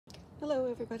Hello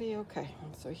everybody. Okay,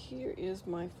 so here is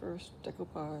my first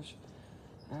decoupage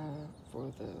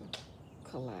for the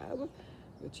collab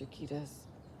with Chiquitas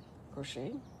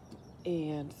Crochet.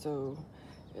 And so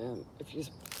if you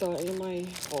saw in my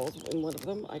hauls, in one of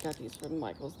them, I got these from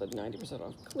Michael's, the 90%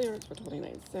 off clearance for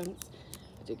 29 cents.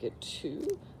 I did get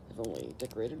two. I've only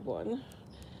decorated one.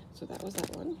 So that was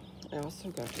that one. I also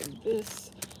got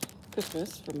this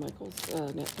Christmas from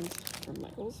Michael's, napkins from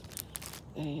Michael's.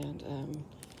 And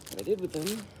what I did with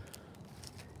them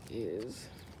is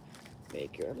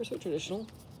make your ever so traditional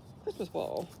Christmas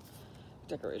ball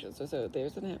decorations. So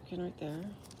there's the napkin right there.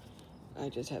 I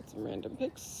just had some random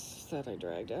picks that I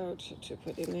dragged out to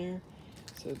put in there.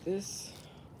 So this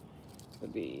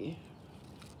would be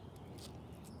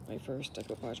my first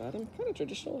decoupage item. Kind of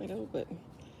traditional, I know, but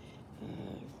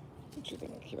don't you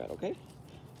think it came out okay?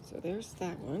 So there's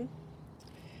that one.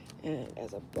 And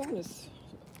as a bonus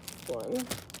one,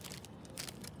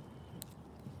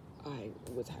 I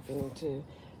was having to,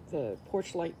 the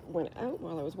porch light went out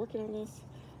while I was working on this.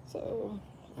 So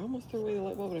I almost threw away the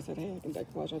light bulb and I said, hey, I can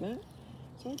decoupage on that.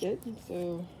 So I did.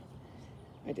 So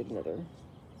I did another,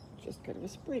 just kind of a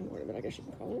spring ornament, I guess you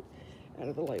can call it, out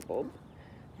of the light bulb.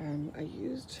 I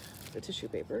used the tissue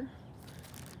paper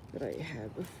that I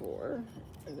had before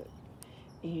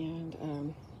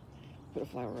and put a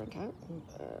flower on top,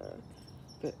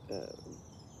 put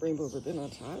rainbow ribbon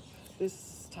on top.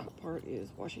 This top part is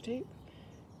washi tape.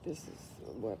 This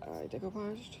is what I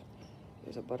decoupaged.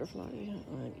 There's a butterfly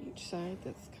on each side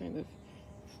that's kind of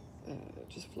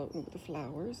just floating with the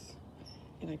flowers.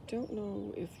 And I don't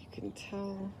know if you can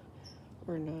tell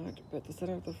or not, but the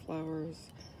center of the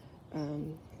flowers,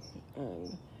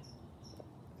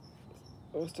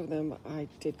 most of them, I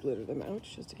did glitter them out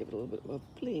just to give it a little bit of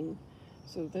bling.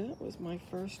 So that was my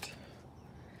first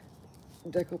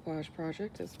decoupage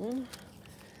project, this one,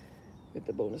 with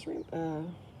the bonus light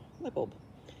bulb.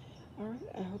 All right,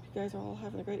 I hope you guys are all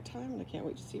having a great time, and I can't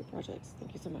wait to see your projects.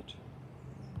 Thank you so much.